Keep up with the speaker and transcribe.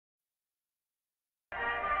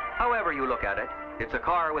However you look at it, it's a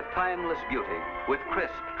car with timeless beauty, with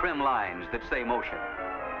crisp, trim lines that say motion.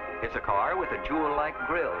 It's a car with a jewel-like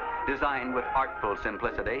grille, designed with artful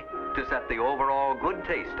simplicity to set the overall good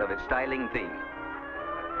taste of its styling theme.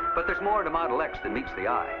 But there's more to Model X than meets the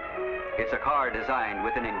eye. It's a car designed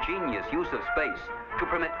with an ingenious use of space to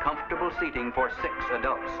permit comfortable seating for 6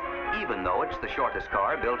 adults, even though it's the shortest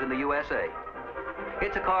car built in the USA.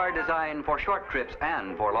 It's a car designed for short trips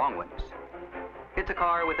and for long ones. It's a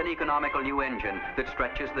car with an economical new engine that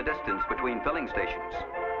stretches the distance between filling stations.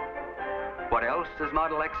 What else does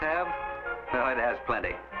Model X have? Oh, it has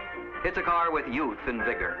plenty. It's a car with youth and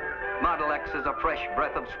vigor. Model X is a fresh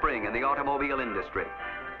breath of spring in the automobile industry.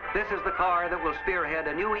 This is the car that will spearhead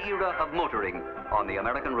a new era of motoring on the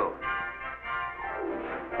American road.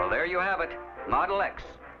 Well, there you have it, Model X.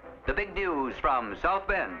 The big news from South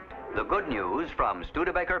Bend, the good news from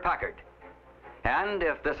Studebaker-Packard. And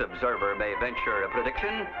if this observer may venture a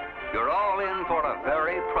prediction, you're all in for a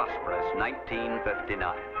very prosperous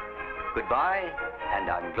 1959. Goodbye, and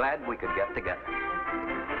I'm glad we could get together.